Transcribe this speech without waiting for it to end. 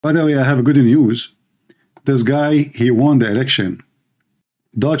By the way, I have good news. This guy, he won the election.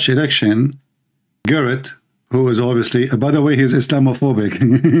 Dutch election. Garrett, who is obviously, by the way, he's Islamophobic.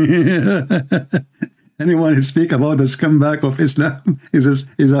 Anyone who speak about the scumbag of Islam is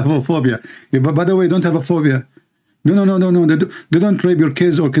a phobia. Yeah, but by the way, don't have a phobia. No. They don't rape your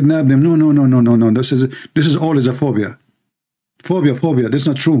kids or kidnap them. No. This is all is a phobia. Phobia. That's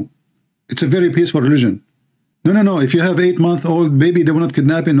not true. It's a very peaceful religion. No. If you have 8-month-old baby, they will not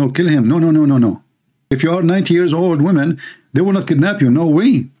kidnap him or kill him. No. If you are 90 years old woman, they will not kidnap you. No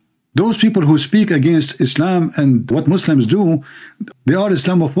way. Those people who speak against Islam and what Muslims do, they are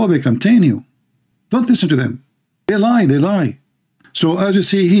Islamophobic, I'm telling you. Don't listen to them. They lie. So as you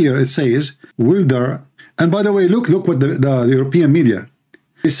see here, it says, Wilder, and by the way, look what the European media,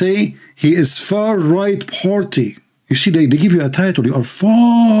 they say he is far-right party. You see, they give you a title. You are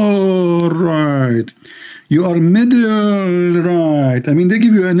far-right. You are middle-right. I mean, they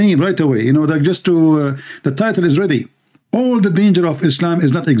give you a name right away. You know, like just to, the title is ready. All the danger of Islam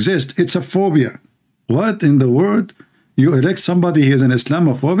is not exist. It's a phobia. What in the world? You elect somebody who is an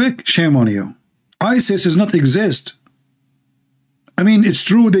Islamophobic? Shame on you. ISIS does not exist. I mean, it's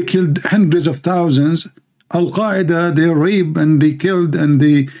true they killed hundreds of thousands. Al-Qaeda, they rape and they killed and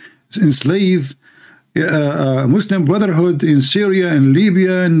they enslave Muslim Brotherhood in Syria and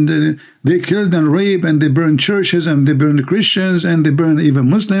Libya, and they killed and rape and they burn churches and they burn Christians and they burn even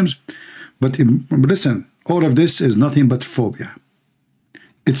Muslims. But listen, all of this is nothing but phobia.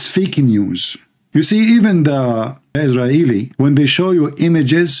 It's fake news. You see, even the Israeli, when they show you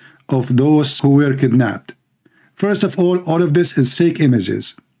images of those who were kidnapped, first of all of this is fake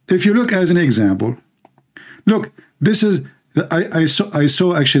images. If you look as an example, look, this is, I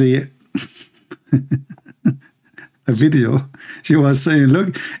saw actually a video. She was saying,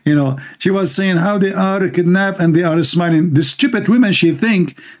 look, you know, she was saying how they are kidnapped and they are smiling. The stupid women, she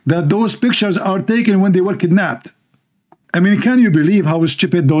think that those pictures are taken when they were kidnapped. I mean, can you believe how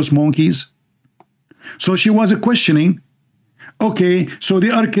stupid those monkeys? So she was questioning, okay, so they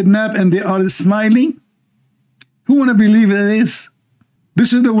are kidnapped and they are smiling? Who want to believe this?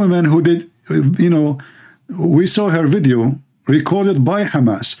 This is the woman who did, you know, we saw her video recorded by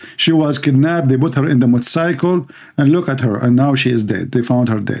Hamas. She was kidnapped, they put her in the motorcycle, and look at her, and now she is dead. They found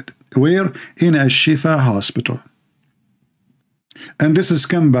her dead. Where? In a Shifa hospital. And this is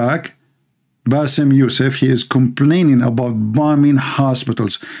come back, Bassem Youssef, he is complaining about bombing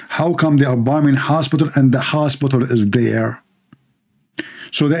hospitals. How come they are bombing hospital and the hospital is there?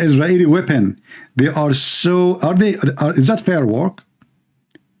 So the Israeli weapon, they are so, is that fair work?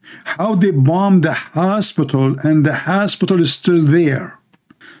 How they bomb the hospital and the hospital is still there.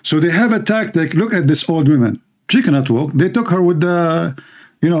 So they have a tactic. Look at this old woman. She cannot walk. They took her with the,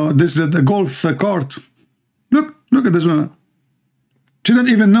 you know, the golf cart. Look at this woman. She doesn't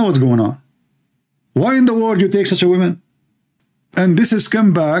even know what's going on. Why in the world you take such a woman? And this is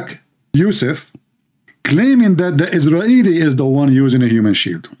come back, Youssef, claiming that the Israeli is the one using a human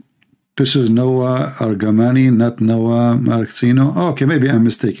shield. This is Noah Argamani, not Noah Marcino. Okay, maybe I'm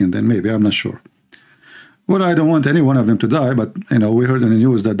mistaken then. Maybe, I'm not sure. Well, I don't want any one of them to die, but, you know, we heard in the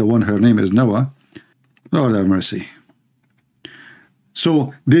news that the one, her name is Noah. Lord have mercy.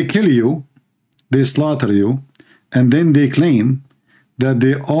 So they kill you, they slaughter you, and then they claim that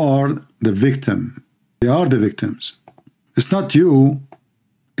they are the victim. They are the victims. It's not you,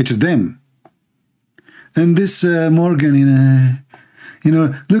 it's them. And this Morgan, you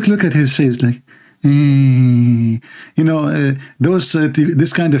know, look at his face, like, you know, those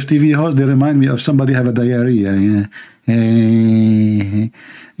this kind of TV hosts, they remind me of somebody have a diarrhea.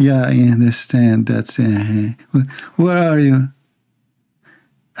 Yeah, I understand. That's where are you?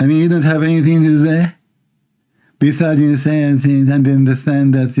 I mean, you don't have anything to say besides you say anything and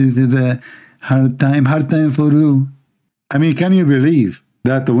understand that the hard time for you. I mean, can you believe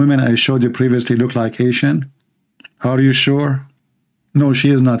that the women I showed you previously look like Asian? Are you sure? No, she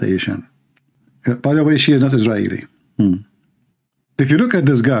is not Asian. By the way, she is not Israeli. If you look at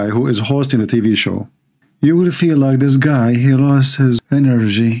this guy who is hosting a TV show, you will feel like this guy, he lost his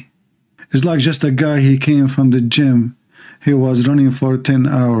energy. It's like just a guy, he came from the gym. He was running for 10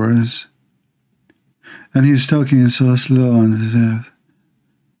 hours. And he's talking so slow on his head.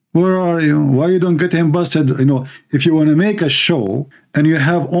 Where are you? Why you don't get him busted? You know, if you want to make a show and you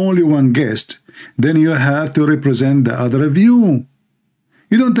have only one guest, then you have to represent the other view.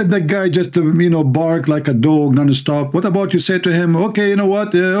 You don't let that guy just, you know, bark like a dog non-stop. What about you say to him, okay, you know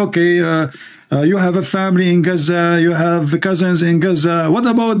what, you have a family in Gaza, you have cousins in Gaza. What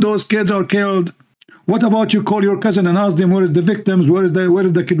about those kids are killed? What about you call your cousin and ask them where is the victims, where is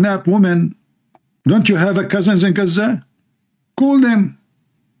the kidnapped woman? Don't you have a cousins in Gaza? Call them.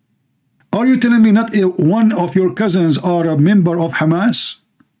 Are you telling me not one of your cousins are a member of Hamas?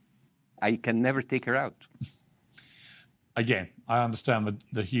 I can never take her out. Again, I understand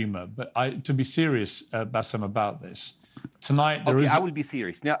the humor, but to be serious, Bassem, about this, tonight there is... I will be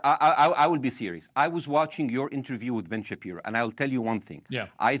serious. Now, I will be serious. I was watching your interview with Ben Shapiro, and I will tell you one thing. Yeah.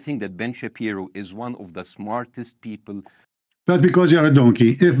 I think that Ben Shapiro is one of the smartest people. But because you're a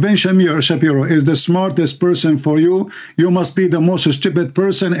donkey. If Ben Shapiro is the smartest person for you, you must be the most stupid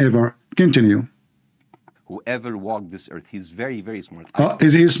person ever. Continue. Whoever walked this earth, he's very, very smart.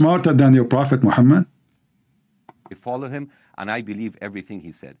 Is he smarter than your Prophet Muhammad? I follow him, and I believe everything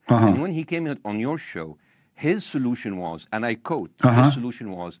he said. And when he came on your show, his solution was, and I quote, his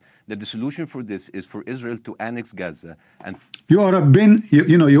solution was that the solution for this is for Israel to annex Gaza. And you are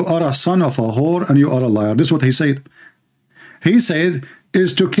you are a son of a whore and you are a liar. This is what he said. He said,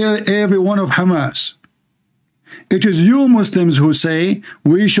 is to kill every one of Hamas. It is you Muslims who say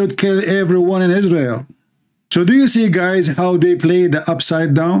we should kill everyone in Israel. So do you see, guys, how they play the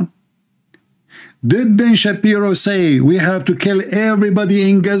upside down? Did Ben Shapiro say we have to kill everybody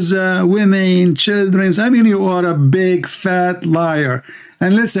in Gaza, women, children? I mean, you are a big fat liar.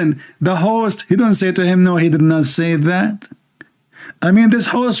 And listen, the host, he don't say to him, no, he did not say that. I mean, this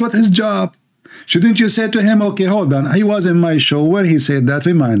host, what his job? Shouldn't you say to him, okay, hold on, he was in my show where he said that,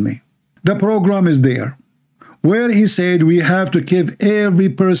 remind me. The program is there, where he said we have to kill every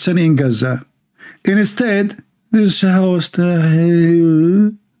person in Gaza. Instead, this host,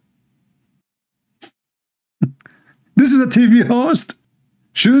 this is a TV host.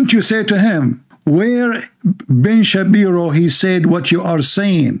 Shouldn't you say to him, where Ben Shapiro, he said what you are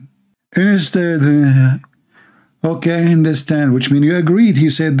saying? Instead, okay, I understand, which means you agreed he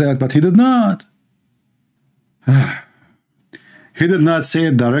said that, but he did not. He did not say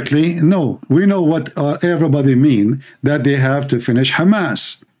it directly. No, we know what everybody mean, that they have to finish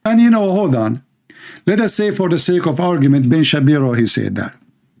Hamas. And hold on. Let us say for the sake of argument, Ben Shapiro, he said that.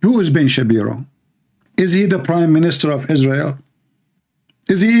 Who is Ben Shapiro? Is he the Prime Minister of Israel?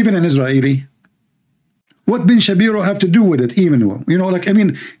 Is he even an Israeli? What Ben Shapiro have to do with it even?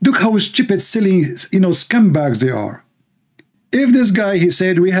 Look how stupid, silly, scumbags they are. If this guy, he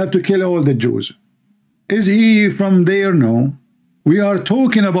said, we have to kill all the Jews. Is he from there? No. We are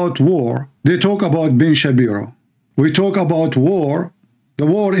talking about war. They talk about Ben Shapiro. We talk about war. The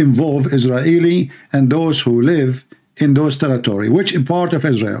war involves Israeli and those who live in those territory, which is part of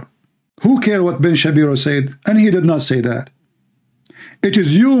Israel. Who care what Ben Shapiro said? And he did not say that. It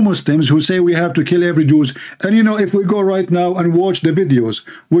is you Muslims who say we have to kill every Jew. And if we go right now and watch the videos,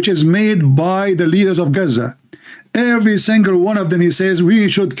 which is made by the leaders of Gaza, every single one of them, he says we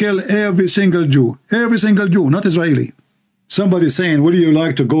should kill every single Jew. Every single Jew, not Israeli. Somebody saying, would you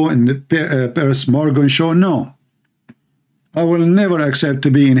like to go in the Paris Morgan show? No. I will never accept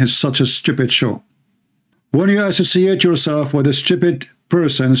to be in such a stupid show. When you associate yourself with a stupid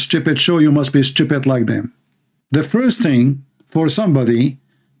person, stupid show, you must be stupid like them. The first thing for somebody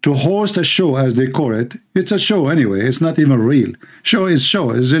to host a show, as they call it, it's a show anyway, it's not even real. Show, it's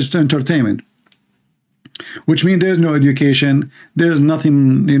just entertainment. Which means there's no education, there's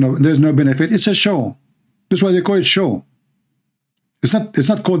nothing, there's no benefit, it's a show. That's why they call it show. It's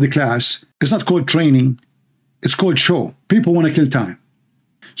not called the class, it's not called training, it's called show. People want to kill time.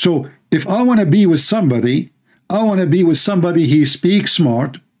 So if I want to be with somebody, I want to be with somebody, he speaks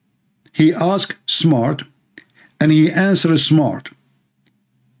smart, he asks smart, and he answers smart.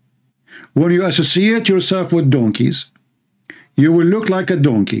 When you associate yourself with donkeys, you will look like a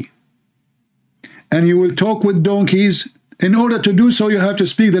donkey. And you will talk with donkeys. In order to do so, you have to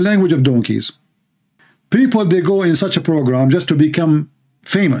speak the language of donkeys. People, they go in such a program just to become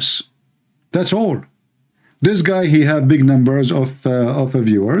famous. That's all. This guy, he have big numbers of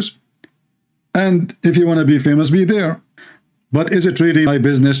viewers. And if you want to be famous, be there. But is it really my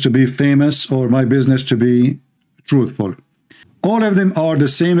business to be famous or my business to be truthful? All of them are the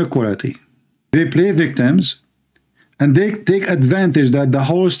same equality. They play victims and they take advantage that the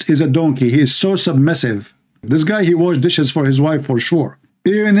host is a donkey. He is so submissive. This guy, he washes dishes for his wife for sure.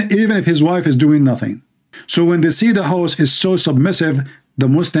 Even if his wife is doing nothing. So when they see the host is so submissive, the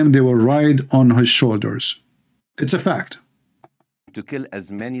Muslim, they will ride on his shoulders. It's a fact. To kill as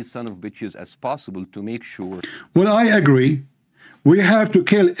many son of bitches as possible to make sure. Well, I agree. We have to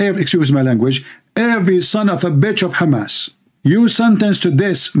kill excuse my language, every son of a bitch of Hamas. You sentence to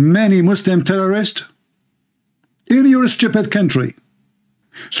this many Muslim terrorists in your stupid country.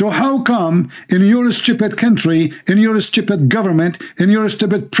 So how come in your stupid country, in your stupid government, in your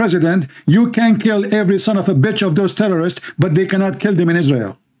stupid president, you can kill every son of a bitch of those terrorists, but they cannot kill them in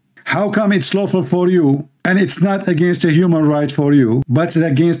Israel? How come it's lawful for you and it's not against a human right for you, but it's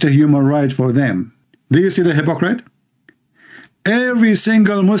against a human right for them? Do you see the hypocrite? Every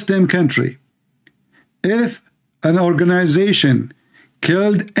single Muslim country, if an organization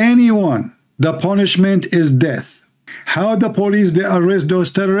killed anyone, the punishment is death. How the police, they arrest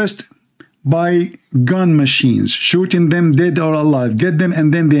those terrorists? By gun machines, shooting them dead or alive, get them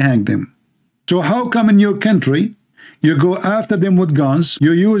and then they hang them. So how come in your country you go after them with guns,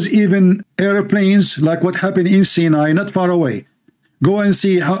 you use even airplanes like what happened in Sinai, not far away. Go and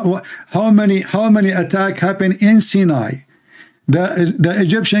see how many attacks happen in Sinai. The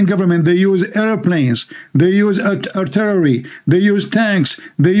Egyptian government, they use airplanes, they use artillery, they use tanks,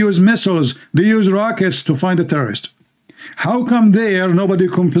 they use missiles, they use rockets to find the terrorist. How come there nobody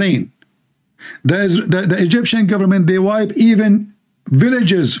complain? The Egyptian government, they wipe even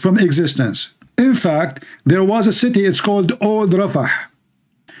villages from existence. In fact, there was a city, it's called Old Rafah.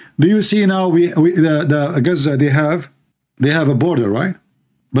 Do you see now the Gaza, they have a border, right?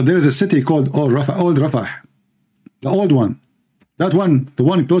 But there is a city called Old Rafah, the old one. That one, the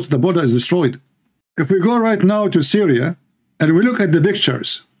one close to the border, is destroyed. If we go right now to Syria and we look at the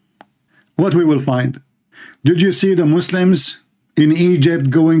pictures, what we will find? Did you see the Muslims in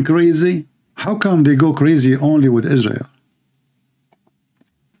Egypt going crazy? How come they go crazy only with Israel?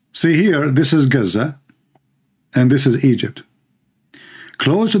 See here, this is Gaza, and this is Egypt.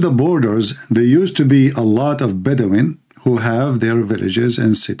 Close to the borders, there used to be a lot of Bedouin who have their villages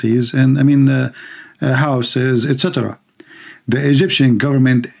and cities and, houses, etc. The Egyptian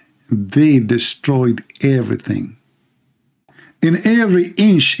government, they destroyed everything. In every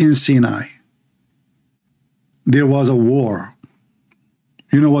inch in Sinai, there was a war.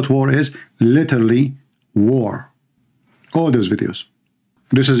 You know what war is? Literally war. All those videos.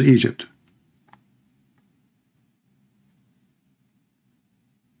 This is Egypt.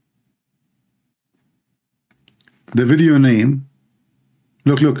 The video name,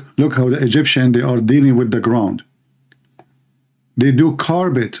 look how the Egyptian, they are dealing with the ground. They do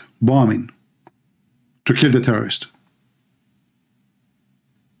carpet bombing to kill the terrorist.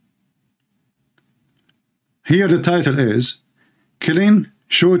 Here the title is killing,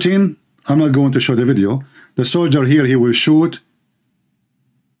 shooting. I'm not going to show the video. The soldier here, he will shoot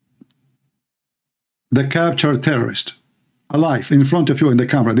the captured terrorist alive in front of you in the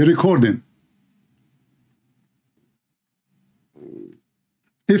camera. They record him.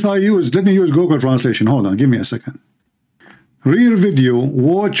 If I use, let me use Google Translation. Hold on, give me a second. Real video,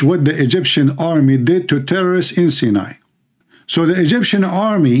 watch what the Egyptian army did to terrorists in Sinai. So the Egyptian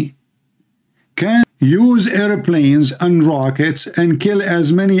army can use airplanes and rockets and kill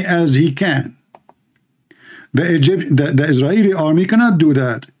as many as he can. The Israeli army cannot do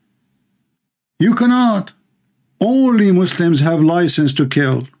that. You cannot. Only Muslims have license to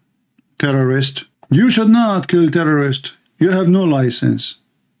kill terrorists. You should not kill terrorists. You have no license.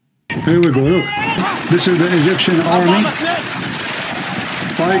 Here we go, look. This is the Egyptian army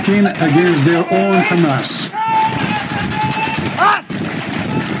fighting against their own Hamas.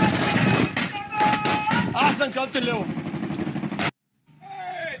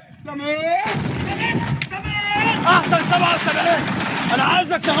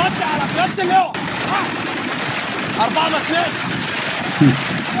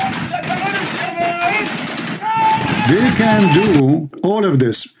 They can do all of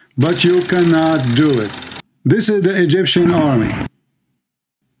this, but you cannot do it. This is the Egyptian army.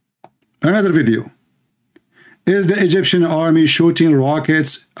 Another video. Is the Egyptian army shooting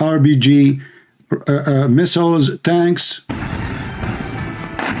rockets, RPG, missiles, tanks?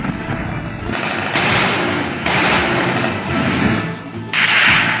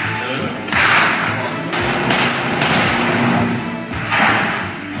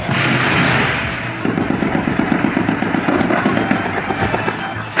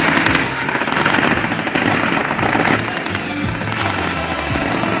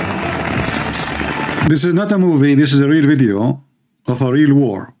 This is not a movie, this is a real video of a real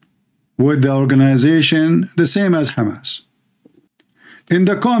war with the organization the same as Hamas. In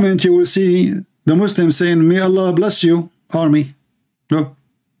the comment you will see the Muslims saying, may Allah bless you, army. Look,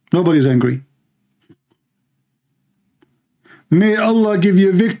 nobody's angry. May Allah give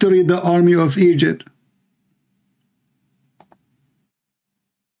you victory, the army of Egypt.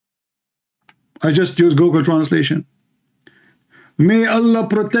 I just use Google Translation. May Allah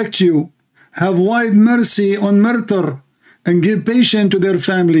protect you, have wide mercy on murder, and give patience to their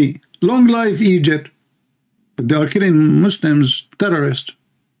family. Long life Egypt. But they are killing Muslims, terrorists.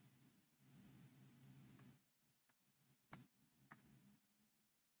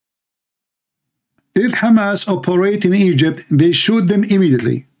 If Hamas operate in Egypt, they shoot them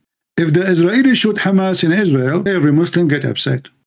immediately. If the Israelis shoot Hamas in Israel, every Muslim get upset.